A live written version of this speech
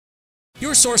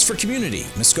Your source for community.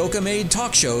 Muskoka-made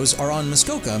talk shows are on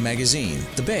Muskoka Magazine,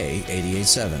 The Bay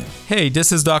 88.7. Hey,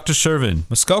 this is Dr. Shervin.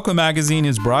 Muskoka Magazine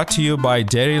is brought to you by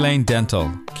Dairy Lane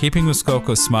Dental, keeping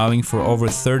Muskoka smiling for over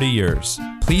 30 years.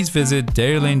 Please visit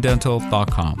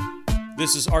dairylanedental.com.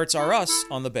 This is Arts R Us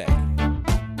on The Bay.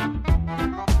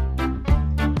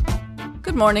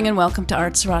 Good morning and welcome to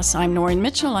Arts R Us. I'm Noreen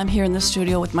Mitchell. I'm here in the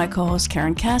studio with my co-host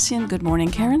Karen Cassian. Good morning,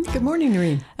 Karen. Good morning,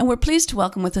 Noreen. And we're pleased to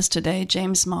welcome with us today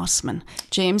James Mossman.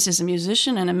 James is a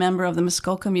musician and a member of the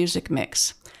Muskoka Music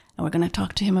Mix. And we're going to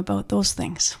talk to him about those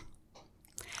things.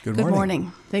 Good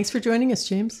morning. Thanks for joining us,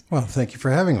 James. Well, thank you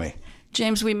for having me.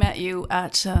 James, we met you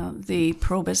at the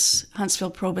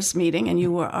Huntsville Probus meeting, and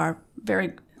you were our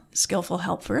very skillful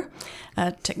helper,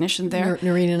 technician there.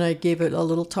 Noreen and I gave a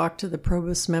little talk to the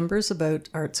Probus members about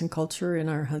arts and culture in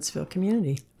our Huntsville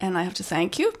community. And I have to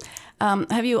thank you.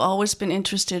 Have you always been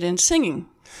interested in singing?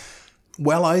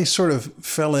 Well, I sort of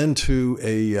fell into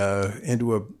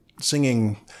a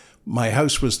singing. My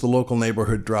house was the local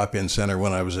neighborhood drop-in center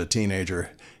when I was a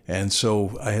teenager. And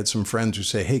so I had some friends who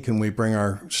say, hey, can we bring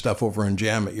our stuff over and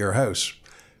jam at your house?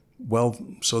 Well,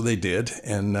 so they did,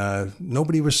 and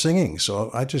nobody was singing.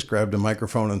 So I just grabbed a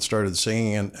microphone and started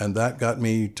singing, and that got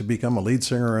me to become a lead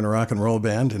singer in a rock and roll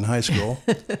band in high school.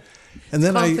 And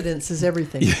then confidence is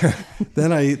everything. Yeah.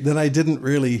 Then I didn't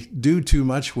really do too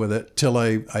much with it till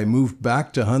I moved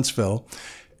back to Huntsville,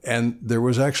 and there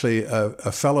was actually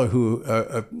a fellow who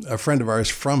a friend of ours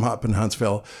from up in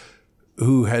Huntsville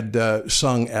who had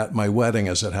sung at my wedding,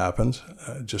 as it happened,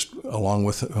 just along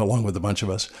with a bunch of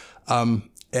us.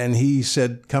 And he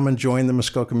said, come and join the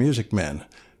Muskoka Music Men.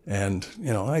 And,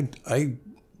 you know, I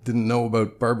didn't know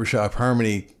about barbershop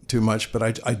harmony too much, but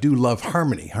I do love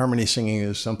harmony. Harmony singing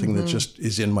is something that just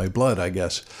is in my blood, I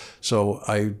guess. So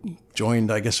I joined,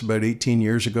 I guess, about 18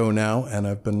 years ago now, and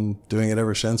I've been doing it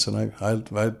ever since, and I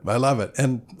love it.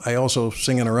 And I also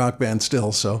sing in a rock band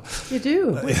still, so. You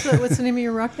do? What's the name of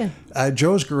your rock band?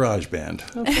 Joe's Garage Band.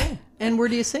 Okay. And where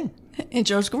do you sing? In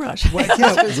Joe's Garage. Well,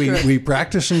 yeah, we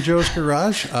practice in Joe's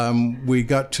Garage.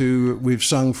 We've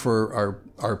sung for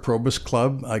our Probus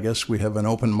Club. I guess we have an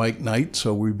open mic night,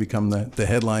 so we become the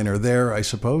headliner there, I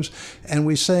suppose. And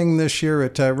we sang this year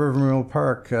at Rivermill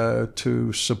Park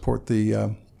to support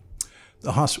the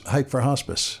Hike for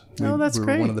Hospice. That's great.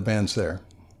 We were one of the bands there.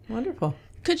 Wonderful.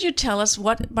 Could you tell us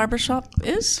what barbershop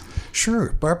is?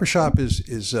 Sure. Barbershop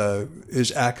is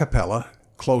a cappella,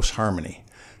 close harmony.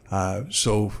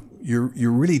 So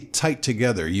you're really tight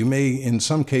together. You may, in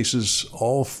some cases,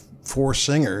 all four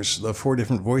singers, the four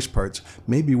different voice parts,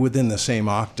 may be within the same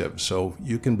octave. So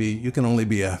you can only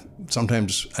be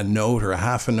sometimes a note or a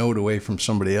half a note away from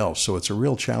somebody else. So it's a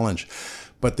real challenge.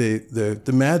 But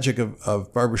the magic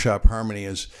of barbershop harmony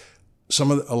is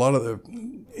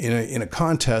in a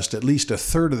contest, at least a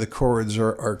third of the chords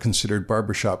are considered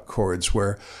barbershop chords,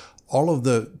 where all of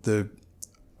the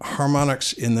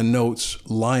harmonics in the notes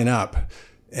line up,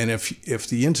 and if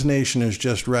the intonation is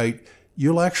just right,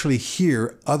 you'll actually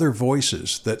hear other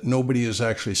voices that nobody is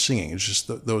actually singing. It's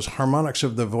just those harmonics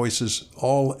of the voices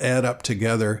all add up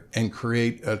together and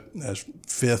create a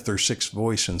fifth or sixth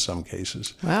voice in some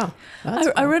cases. Wow.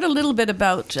 I read a little bit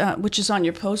about, which is on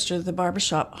your poster, the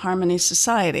Barbershop Harmony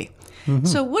Society. Mm-hmm.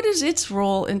 So what is its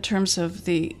role in terms of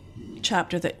the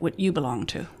chapter that what you belong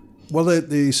to? Well,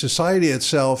 the society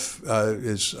itself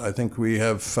is, I think we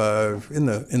have in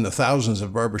the thousands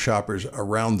of barbershoppers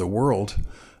around the world.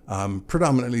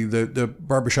 Predominantly, the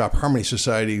Barbershop Harmony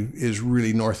Society is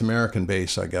really North American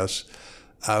based, I guess.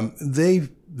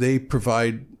 They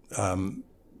provide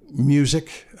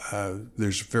music.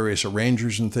 There's various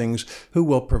arrangers and things who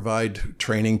will provide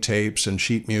training tapes and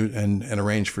and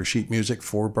arrange for sheet music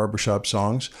for barbershop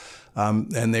songs.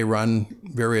 And they run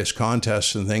various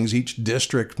contests and things. Each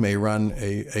district may run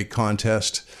a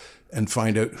contest and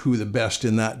find out who the best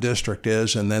in that district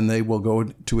is, and then they will go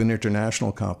to an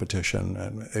international competition.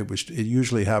 And it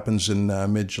usually happens in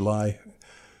mid-July,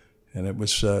 and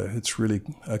it's really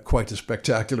quite a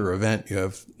spectacular event. You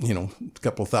have a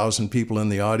couple thousand people in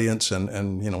the audience, and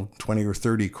 20 or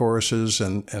 30 choruses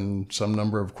and some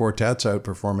number of quartets out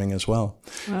performing as well.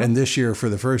 Wow. And this year, for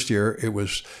the first year, it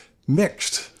was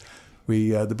mixed.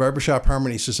 The Barbershop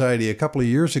Harmony Society a couple of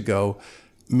years ago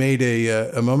made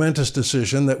a momentous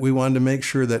decision that we wanted to make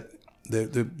sure that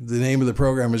the name of the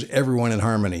program is Everyone in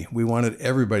Harmony. We wanted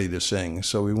everybody to sing.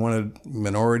 So we wanted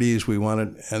minorities,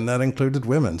 and that included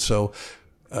women. So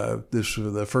this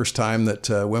was the first time that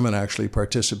women actually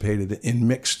participated in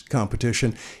mixed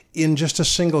competition in just a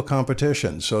single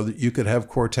competition, so that you could have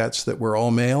quartets that were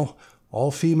all male,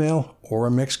 all female, or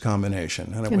a mixed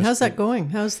combination. And how's that going?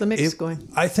 How's the mix going?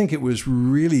 I think it was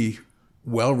really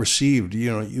well received.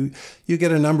 You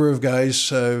get a number of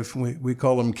guys, we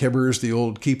call them kibbers, the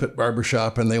old keep it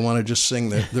barbershop, and they want to just sing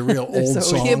the real old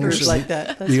songs, kibbers like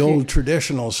that. That's the cute. old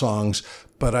traditional songs.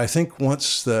 But I think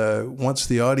once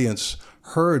the audience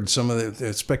heard some of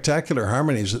the spectacular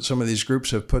harmonies that some of these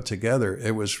groups have put together,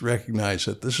 it was recognized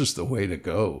that this is the way to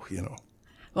go.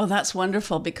 Well, that's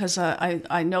wonderful, because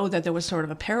I know that there was sort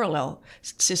of a parallel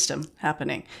system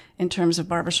happening in terms of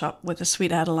barbershop with the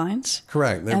Sweet Adelines.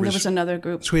 Correct. There was another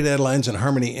group. Sweet Adelines and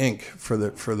Harmony Inc. for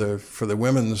the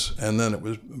women's, and then it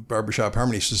was Barbershop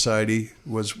Harmony Society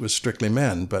was strictly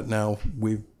men. But now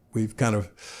we've kind of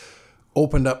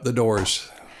opened up the doors.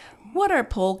 What are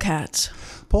polecats?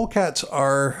 Polecats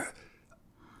are.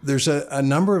 There's a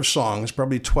number of songs,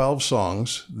 probably 12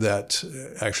 songs that,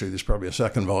 actually there's probably a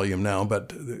second volume now,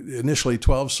 but initially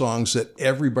 12 songs that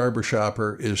every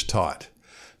barbershopper is taught.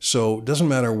 So it doesn't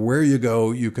matter where you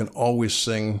go, you can always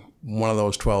sing one of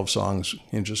those 12 songs.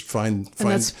 You just find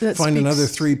another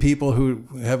 3 people who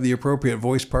have the appropriate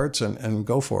voice parts and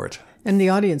go for it. And the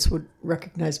audience would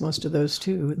recognize most of those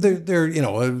too.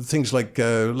 They're things like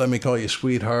 "Let Me Call You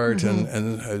Sweetheart"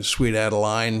 and "Sweet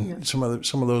Adeline." Yeah. Some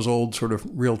of those old sort of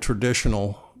real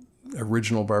traditional,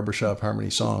 original barbershop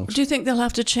harmony songs. Do you think they'll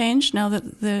have to change now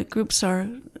that the groups are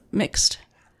mixed?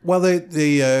 Well,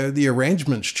 the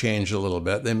arrangements change a little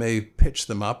bit. They may pitch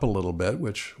them up a little bit,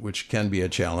 which can be a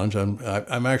challenge.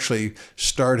 I'm actually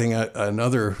starting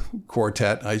another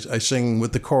quartet. I sing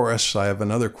with the chorus. I have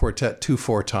another quartet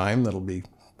 2/4 time that'll be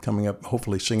coming up,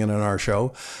 hopefully singing on our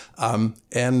show.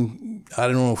 And I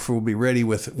don't know if we'll be ready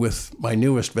with my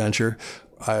newest venture.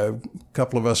 A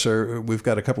couple of us we've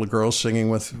got a couple of girls singing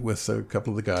with a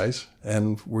couple of the guys,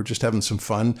 and we're just having some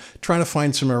fun trying to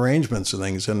find some arrangements and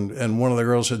things. And one of the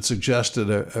girls had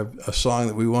suggested a song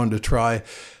that we wanted to try,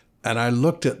 and I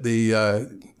looked at the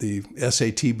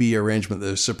SATB arrangement,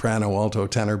 the soprano, alto,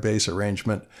 tenor, bass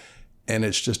arrangement, and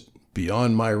it's just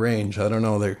beyond my range. I don't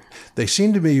know. They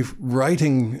seem to be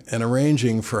writing and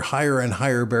arranging for higher and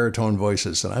higher baritone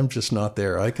voices, and I'm just not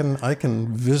there. I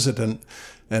can visit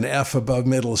an F above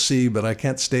middle C, but I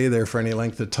can't stay there for any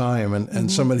length of time. And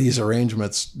some of these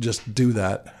arrangements just do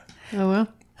that. Oh, well.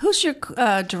 Who's your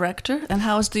director, and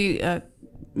how is the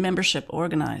membership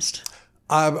organized?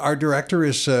 Our director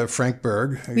is Frank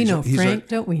Berg. We know Frank,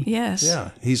 don't we? Yes.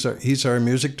 Yeah, he's our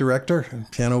music director,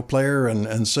 piano player,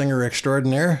 and singer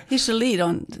extraordinaire. He's the lead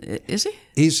on, is he?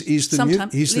 He's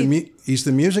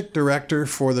the music director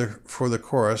for the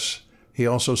chorus. He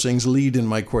also sings lead in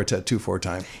my quartet 2/4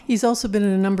 time. He's also been in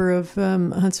a number of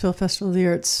Huntsville Festival of the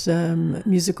Arts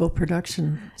musical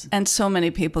productions. And so many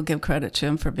people give credit to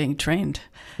him for being trained.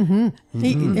 And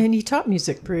he taught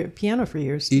music, piano for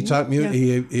years. He taught music.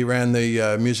 Yeah. He ran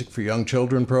the Music for Young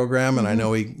Children program, and I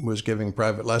know he was giving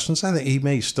private lessons. I think he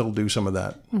may still do some of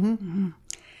that.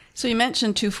 So you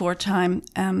mentioned 2/4 time.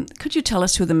 Could you tell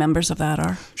us who the members of that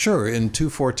are? Sure. In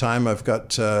 2/4 time, I've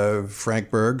got Frank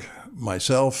Berg,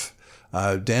 myself,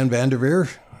 Dan Vanderveer,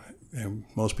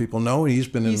 most people know. He's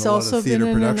been in a lot of theater productions. He's also been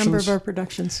in a number of our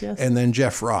productions, yes. And then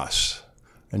Jeff Ross.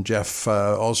 And Jeff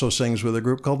also sings with a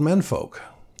group called Menfolk.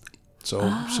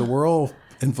 So we're all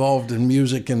involved in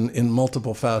music in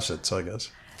multiple facets, I guess.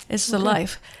 It's the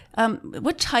life.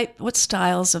 What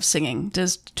styles of singing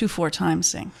does 2/4 time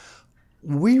sing?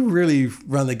 We really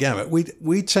run the gamut.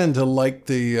 We tend to like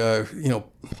the,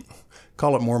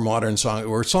 call it more modern songs,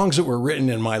 or songs that were written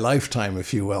in my lifetime,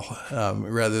 if you will,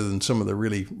 rather than some of the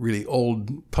really, really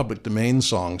old public domain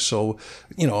songs. So,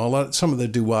 some of the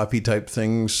doo-woppy type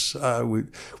things.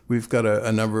 We've got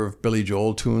a number of Billy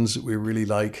Joel tunes that we really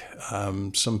like.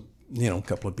 Some, a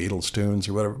couple of Beatles tunes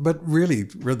or whatever. But really,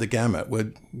 run the gamut.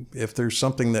 If there's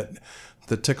something that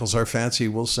tickles our fancy,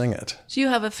 we'll sing it. Do you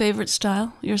have a favorite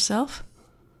style yourself?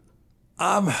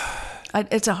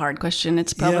 It's a hard question.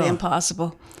 It's probably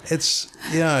impossible. It's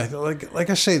like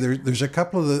I say, there's a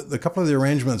couple of the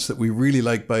arrangements that we really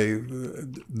like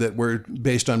that were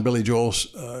based on Billy Joel's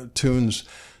tunes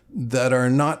that are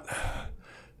not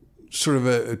sort of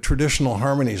a traditional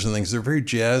harmonies and things. They're very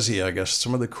jazzy, I guess.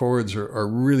 Some of the chords are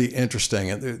really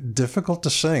interesting and they're difficult to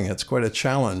sing. It's quite a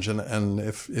challenge, and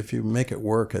if you make it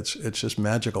work, it's just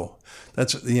magical.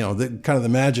 That's the kind of the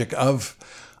magic of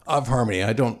harmony.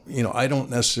 I don't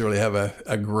necessarily have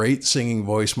a great singing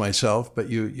voice myself, but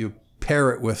you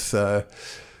pair it with the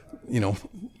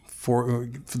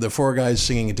 4 guys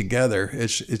singing it together.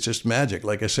 It's just magic.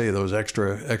 Like I say, those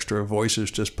extra voices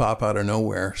just pop out of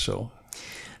nowhere. So,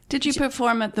 did you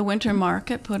perform at the Winter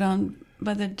Market put on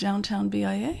by the downtown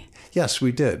BIA? Yes,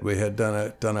 we did. We had done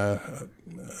a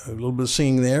little bit of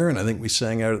singing there, and I think we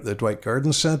sang out at the Dwight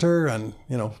Garden Center. And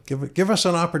give us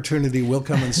an opportunity, we'll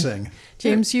come and sing.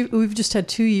 James, we've just had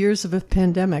 2 years of a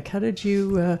pandemic. How did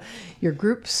your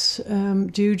groups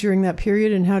do during that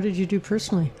period, and how did you do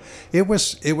personally? It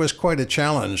was quite a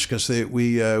challenge because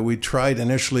we tried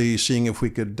initially seeing if we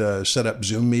could set up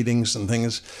Zoom meetings and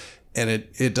things. And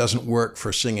it doesn't work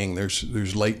for singing.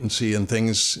 There's latency and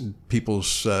things.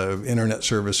 People's internet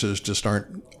services just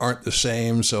aren't the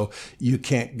same, so you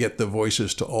can't get the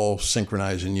voices to all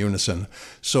synchronize in unison.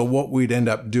 So what we'd end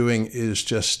up doing is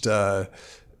just our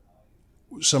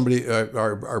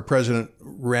president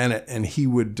ran it, and he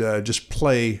would just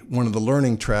play one of the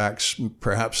learning tracks,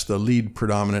 perhaps the lead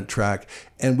predominant track,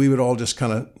 and we would all just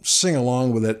kind of sing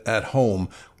along with it at home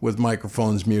with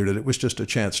microphones muted. It was just a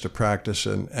chance to practice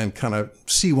and kind of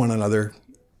see one another.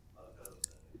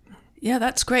 Yeah,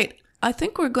 that's great. I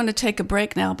think we're going to take a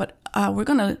break now, but we're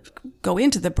going to go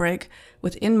into the break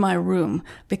with In My Room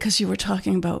because you were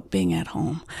talking about being at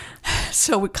home.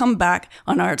 So we come back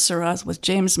on Arts or Us with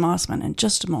James Mossman in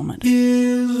just a moment.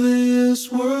 In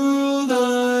this world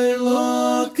I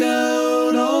lock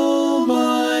out all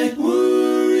my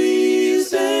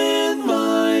worries and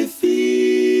my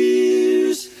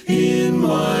fears in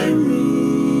my room,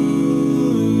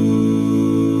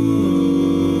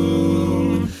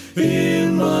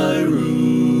 in my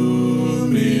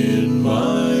room, in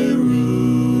my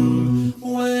room.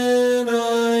 When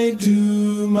I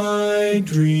do my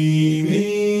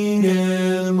dreaming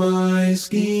and my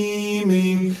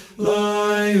scheming,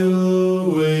 lie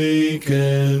awake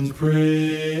and pray.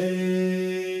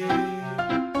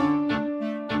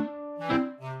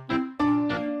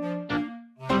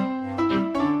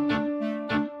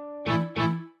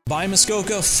 By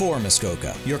Muskoka for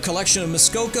Muskoka, your collection of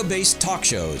Muskoka-based talk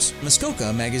shows.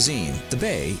 Muskoka Magazine, The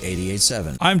Bay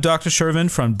 88.7. I'm Dr.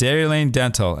 Shervin from Dairy Lane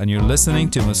Dental, and you're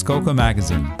listening to Muskoka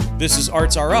Magazine. This is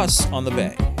Arts Are Us on the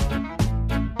Bay.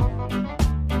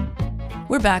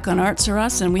 We're back on Arts or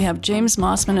Us, and we have James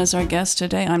Mossman as our guest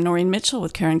today. I'm Noreen Mitchell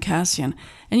with Karen Cassian,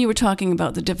 and you were talking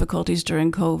about the difficulties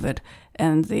during COVID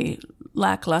and the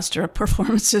lackluster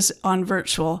performances on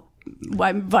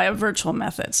via virtual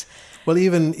methods. Well,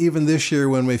 even this year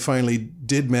when we finally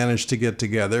did manage to get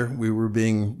together, we were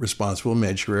being responsible,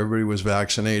 made sure everybody was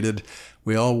vaccinated.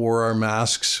 We all wore our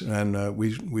masks, and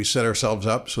we set ourselves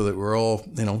up so that we're all,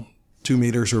 2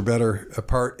 meters or better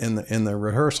apart in the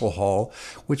rehearsal hall,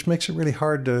 which makes it really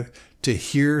hard to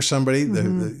hear somebody.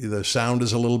 Mm-hmm. The sound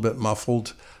is a little bit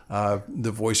muffled.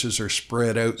 The voices are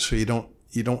spread out, so you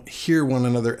don't hear one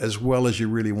another as well as you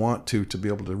really want to be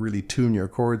able to really tune your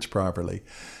chords properly.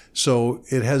 So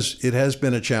it has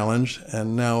been a challenge,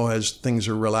 and now as things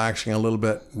are relaxing a little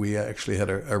bit, we actually had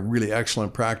a really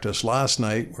excellent practice last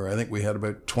night where I think we had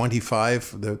about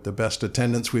 25, the best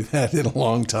attendance we've had in a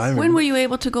long time. When were you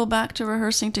able to go back to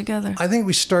rehearsing together? I think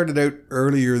we started out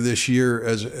earlier this year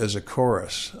as a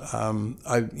chorus.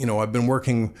 I've been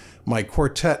working my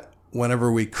quartet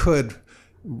whenever we could.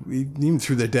 Even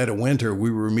through the dead of winter,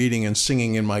 we were meeting and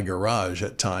singing in my garage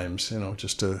at times,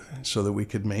 just so that we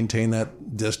could maintain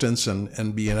that distance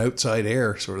and be in outside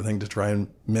air sort of thing to try and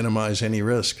minimize any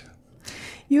risk.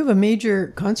 You have a major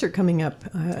concert coming up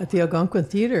at the Algonquin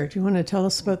Theatre. Do you want to tell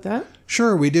us about that?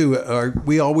 Sure, we do.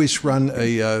 We always run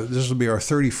this will be our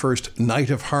 31st Night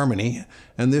of Harmony,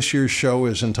 and this year's show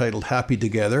is entitled Happy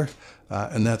Together.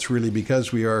 And that's really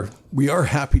because we are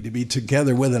happy to be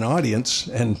together with an audience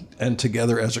and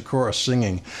together as a chorus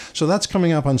singing. So that's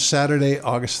coming up on Saturday,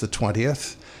 August the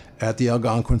 20th at the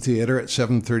Algonquin Theatre at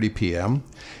 7:30 p.m.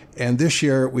 And this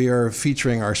year we are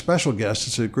featuring our special guest.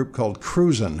 It's a group called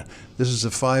Cruisin'. This is a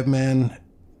 5-man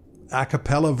a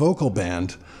cappella vocal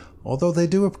band, although they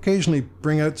do occasionally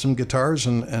bring out some guitars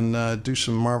and do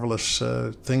some marvelous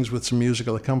things with some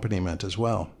musical accompaniment as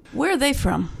well. Where are they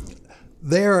from?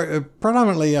 They are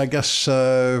predominantly, I guess,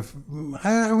 I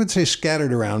would say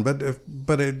scattered around, but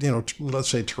let's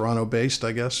say Toronto-based,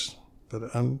 I guess.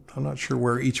 But I'm not sure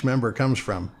where each member comes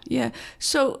from. Yeah.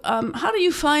 So how do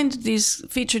you find these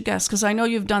featured guests? Because I know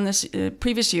you've done this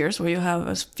previous years where you have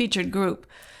a featured group.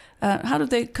 How did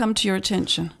they come to your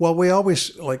attention? Well, we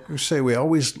always like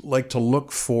to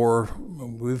look for.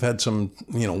 We've had some,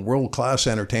 world-class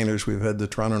entertainers. We've had the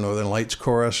Toronto Northern Lights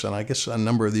Chorus, and I guess a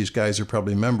number of these guys are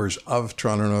probably members of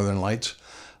Toronto Northern Lights.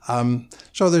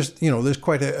 So there's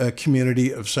quite a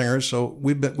community of singers. So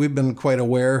we've been quite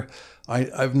aware.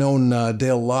 I've known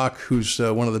Dale Locke, who's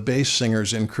one of the bass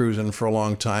singers in Cruisin' for a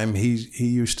long time. He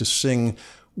used to sing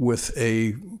with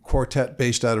a quartet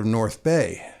based out of North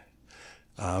Bay.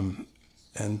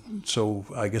 And so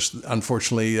I guess,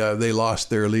 unfortunately, they lost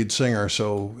their lead singer.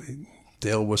 So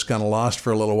Dale was kind of lost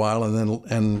for a little while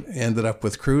and ended up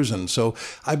with Cruisin'. So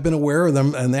I've been aware of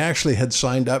them, and they actually had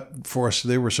signed up for us.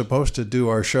 They were supposed to do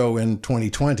our show in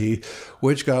 2020,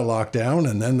 which got locked down,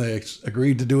 and then they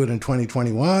agreed to do it in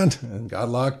 2021 and got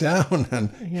locked down.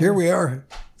 And here we are.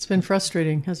 It's been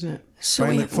frustrating, hasn't it? So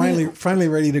Finally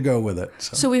ready to go with it.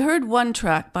 So we heard one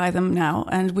track by them now,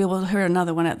 and we will hear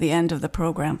another one at the end of the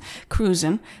program,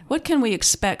 Cruisin'. What can we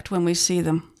expect when we see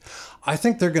them? I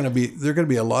think they're going to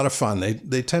be a lot of fun.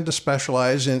 They tend to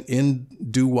specialize in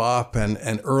doo-wop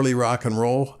and early rock and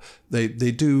roll. They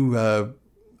do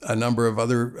a number of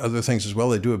other things as well.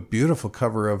 They do a beautiful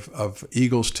cover of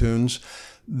Eagles tunes.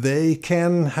 They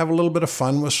can have a little bit of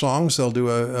fun with songs. They'll do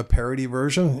a parody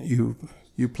version.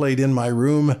 You played In My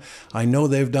Room. I know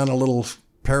they've done a little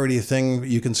parody thing.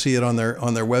 You can see it on their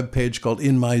webpage called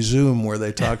In My Zoom, where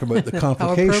they talk about the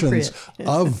complications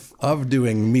of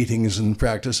doing meetings and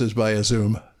practices by a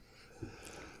Zoom.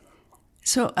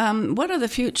 So what are the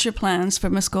future plans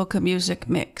for Muskoka Music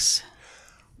Mix?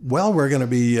 Well, we're going to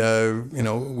be,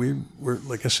 we're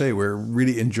like I say, we're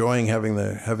really enjoying having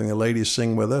the ladies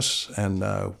sing with us, and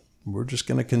we're just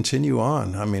going to continue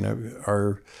on. I mean,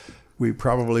 we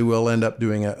probably will end up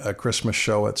doing a Christmas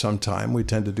show at some time. We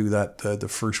tend to do that the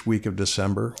first week of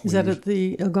December. Is that at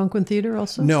the Algonquin Theatre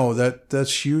also? No,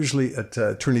 that's usually at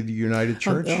Trinity United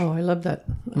Church. Oh, I love that.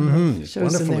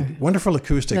 Wonderful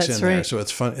acoustics That's in there. right. So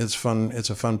it's fun. It's fun. It's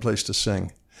a fun place to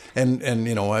sing. And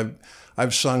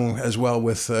I've sung as well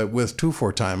with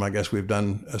 2-4-Time. I guess we've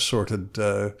done assorted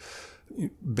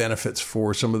benefits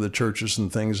for some of the churches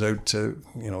and things out to,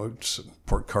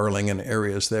 Port Carling and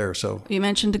areas there. So You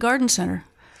mentioned the Garden Center.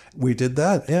 we did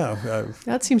that. Yeah.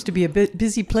 That seems to be a bit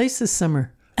busy place this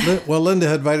summer. Well, Linda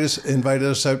had invited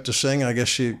us out to sing. I guess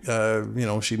she,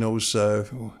 she knows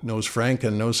Frank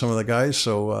and knows some of the guys,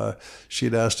 so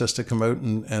she'd asked us to come out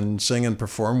and sing and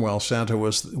perform while Santa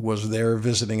was there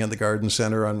visiting at the Garden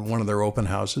Center on one of their open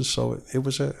houses. So it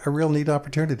was a real neat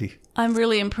opportunity. I'm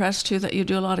really impressed too that you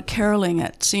do a lot of caroling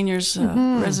at seniors'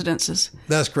 residences.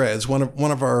 That's great. It's one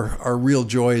of our real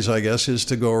joys, I guess, is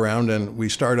to go around, and we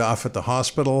start off at the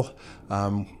hospital.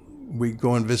 We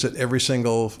go and visit every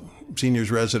single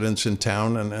seniors residence in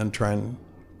town and try and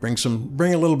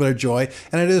bring a little bit of joy.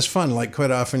 And it is fun. Like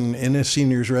quite often in a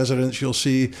seniors residence, you'll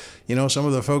see, some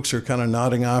of the folks are kind of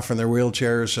nodding off in their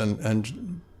wheelchairs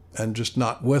and just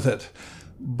not with it.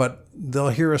 But they'll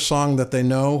hear a song that they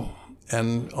know,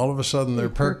 and all of a sudden they're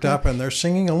perked up and they're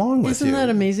singing along with you. Isn't that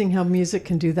amazing how music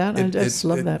can do that? I just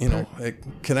love that part. It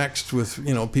connects with,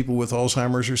 people with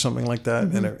Alzheimer's or something like that.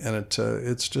 Mm-hmm. And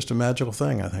it's just a magical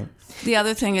thing, I think. The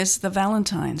other thing is the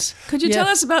Valentines. Could you tell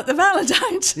us about the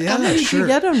Valentines? Yeah, How many sure. you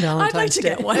get on Valentine's I'd like to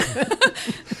Day? get one.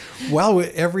 Well,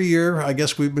 every year, I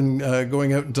guess we've been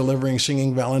going out and delivering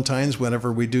singing Valentines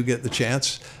whenever we do get the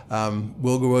chance.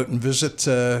 We'll go out and visit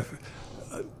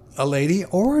a lady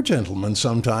or a gentleman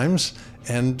sometimes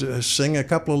and sing a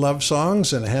couple of love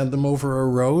songs and hand them over a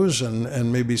rose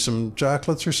and maybe some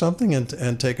chocolates or something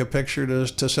and take a picture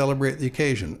to celebrate the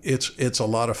occasion. It's a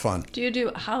lot of fun. Do you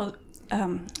do how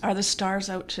are the stars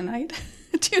out tonight?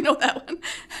 Do you know that one?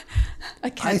 I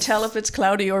can't tell if it's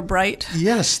cloudy or bright.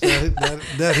 Yes,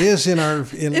 that is in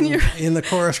the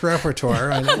chorus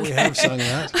repertoire. I know we have sung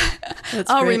that.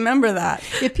 I'll remember that.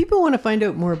 If people want to find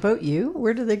out more about you,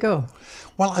 where do they go?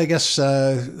 Well, I guess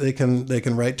they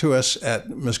can write to us at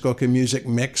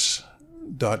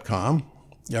muskokamusicmix.com,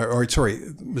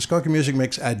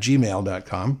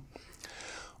 muskokamusicmix@gmail.com,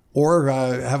 or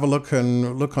have a look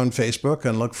on Facebook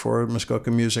and look for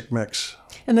Muskoka Music Mix.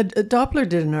 And the Doppler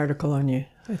did an article on you,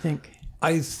 I think.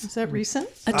 Is that recent?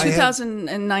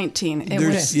 2019. It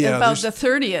was about the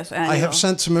 30th annual. I have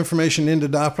sent some information into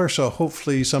Doppler, so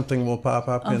hopefully something will pop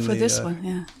up for this one,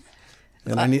 yeah.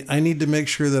 And I need to make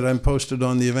sure that I'm posted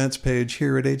on the events page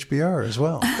here at HBR as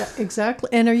well.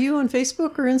 Exactly. And are you on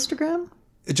Facebook or Instagram?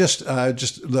 Just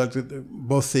look at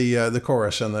both the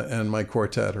chorus and my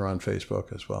quartet are on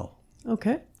Facebook as well.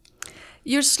 Okay.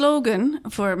 Your slogan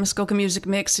for Muskoka Music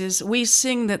Mix is "We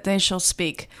sing that they shall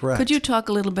speak." Correct. Could you talk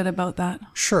a little bit about that?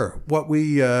 Sure. What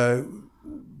we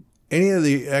any of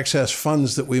the excess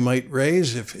funds that we might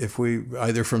raise, if we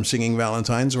either from singing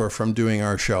Valentines or from doing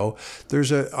our show,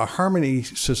 there's a Harmony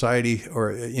Society,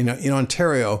 or in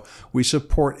Ontario, we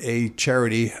support a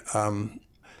charity.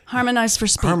 Harmonize for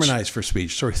Speech. Harmonize for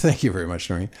Speech. Sorry, thank you very much,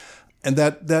 Noreen. And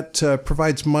that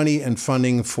provides money and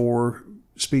funding for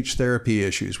speech therapy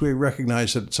issues. We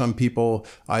recognize that some people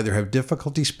either have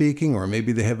difficulty speaking or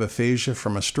maybe they have aphasia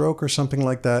from a stroke or something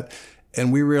like that.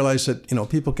 And we realize that,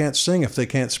 people can't sing if they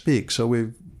can't speak. So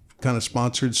we've kind of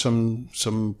sponsored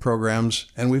some programs,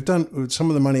 and we've done some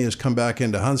of the money has come back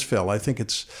into Huntsville. I think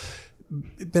it's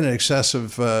been in excess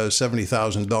of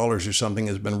 $70,000 or something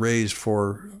has been raised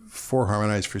for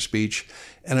Harmonize for Speech,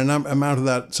 and some of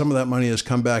that money has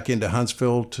come back into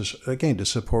Huntsville to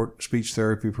support speech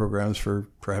therapy programs for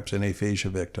perhaps an aphasia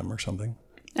victim or something.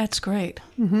 That's great.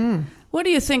 Mm-hmm. What do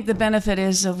you think the benefit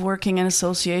is of working in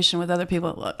association with other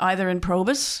people, either in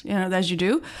Probus, as you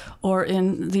do, or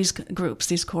in these groups,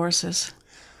 these choruses?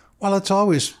 Well, it's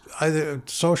always either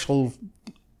social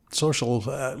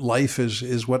life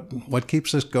is what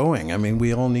keeps us going. I mean,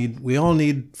 we all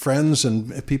need friends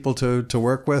and people to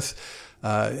work with,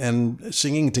 and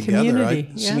singing together.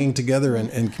 Singing together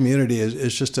and community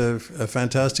is just a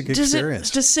fantastic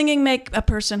experience. Does singing make a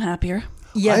person happier?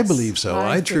 Yes, I believe so.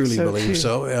 I truly believe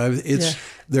so.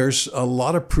 There's a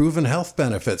lot of proven health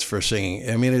benefits for singing.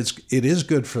 I mean, it is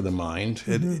good for the mind.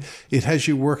 It has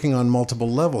you working on multiple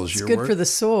levels. It's good for the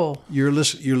soul. You're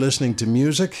listening to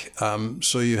music,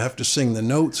 so you have to sing the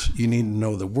notes. You need to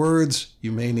know the words.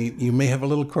 You may have a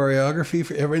little choreography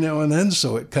for every now and then,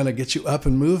 so it kind of gets you up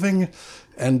and moving,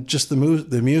 and just the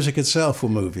music itself will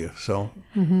move you. So.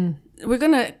 Mm-hmm. We're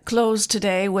going to close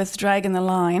today with Dragging the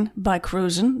Line by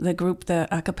Cruisin', the group, the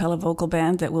a cappella vocal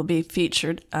band that will be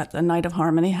featured at the Night of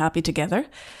Harmony, Happy Together,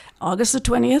 August the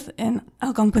 20th in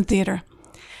Algonquin Theatre.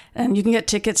 And you can get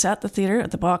tickets at the theatre, at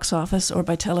the box office, or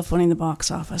by telephoning the box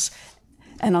office.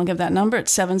 And I'll give that number.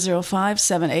 It's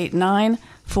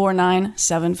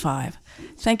 705-789-4975.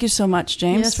 Thank you so much,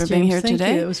 James, for being here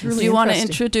today. You. It was really Do you want to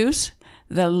introduce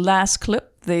the last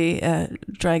clip, the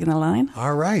Dragging the Line?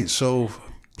 All right. So...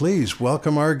 please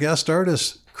welcome our guest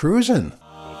artist, Cruisin'.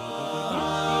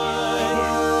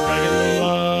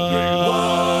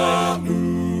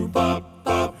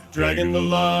 Dragging the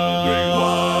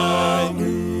line,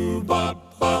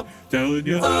 telling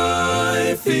you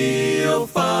I feel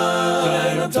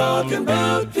fine. I'm talking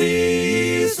about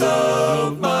peace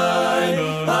of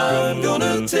mind. I'm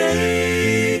gonna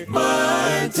take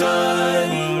my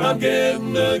time. I'm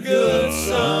getting a good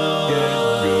song.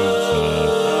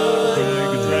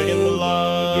 Dragging the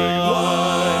line,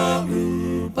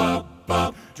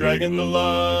 dragging the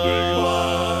line.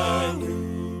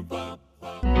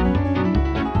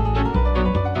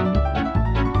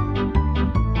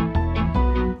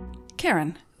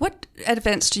 Karen, what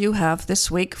events do you have this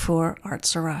week for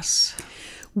Arts R Us?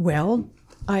 Well,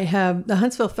 I have the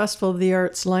Huntsville Festival of the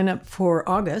Arts lineup for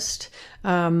August.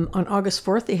 On August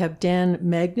 4th, they have Dan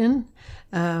Magnan.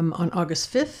 On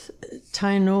August 5th,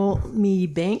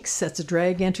 Tainomi Banks, that's a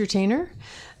drag entertainer.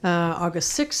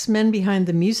 August 6th, Men Behind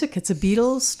the Music, it's a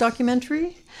Beatles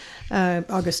documentary.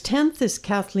 August 10th is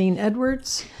Kathleen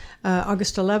Edwards.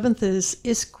 August 11th is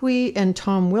Isqui and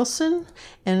Tom Wilson.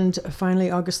 And finally,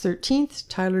 August 13th,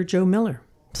 Tyler Joe Miller.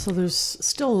 So there's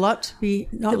still a lot to be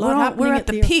happening. We're at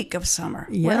the peak of summer.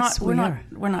 Yes, we're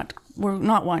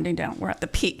not winding down. We're at the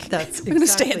peak. That's we're going to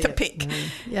stay at the peak.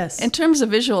 Yes. In terms of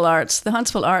visual arts, the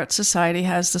Huntsville Arts Society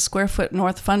has the Square Foot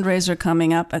North fundraiser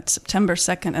coming up at September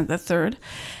 2nd and the 3rd.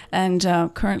 And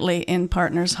currently in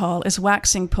Partners Hall is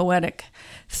Waxing Poetic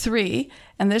 3.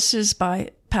 And this is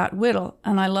by Pat Whittle.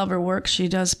 And I love her work. She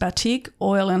does batik,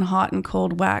 oil and hot and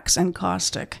cold wax, and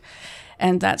caustic.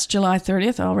 And that's July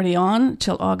 30th, already on,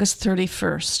 till August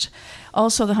 31st.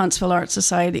 Also, the Huntsville Arts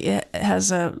Society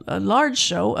has a large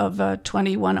show of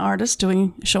 21 artists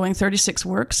showing 36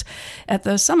 works at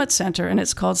the Summit Center, and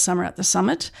it's called Summer at the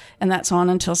Summit, and that's on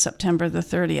until September the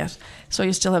 30th. So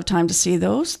you still have time to see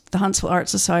those. The Huntsville Arts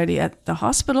Society at the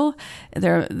hospital,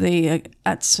 hospice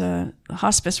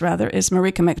is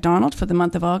Marika McDonald for the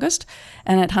month of August,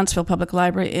 and at Huntsville Public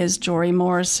Library is Jory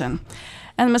Morrison.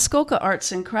 And Muskoka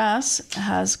Arts and Crafts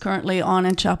has currently on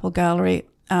in Chapel Gallery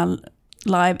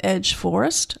Live Edge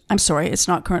Forest. I'm sorry, it's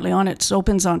not currently on. It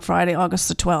opens on Friday, August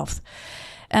the 12th.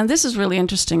 And this is really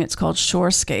interesting. It's called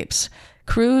Shorescapes.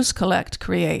 Cruise, collect,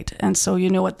 create. And so you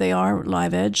know what they are.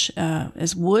 Live Edge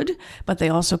is wood, but they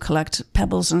also collect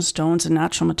pebbles and stones and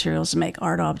natural materials to make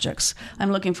art objects.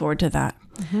 I'm looking forward to that.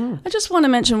 Mm-hmm. I just want to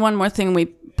mention one more thing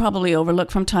we probably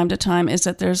overlook from time to time is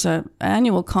that there's an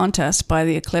annual contest by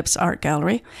the Eclipse Art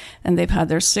Gallery, and they've had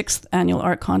their 6th annual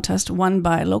art contest won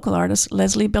by local artist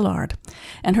Leslie Billard,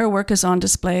 and her work is on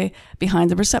display behind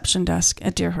the reception desk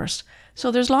at Deerhurst. So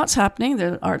there's lots happening.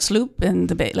 The Arts Loop in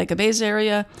the Lake of Bays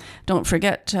area. Don't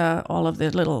forget all of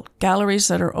the little galleries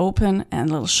that are open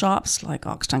and little shops like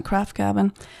Oxtown Craft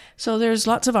Cabin. So there's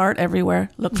lots of art everywhere.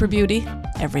 Look for beauty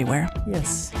everywhere.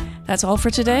 Yes. That's all for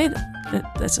today.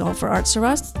 That's all for Arts R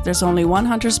Us. There's only one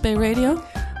Hunters Bay Radio.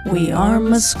 We are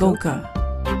Muskoka.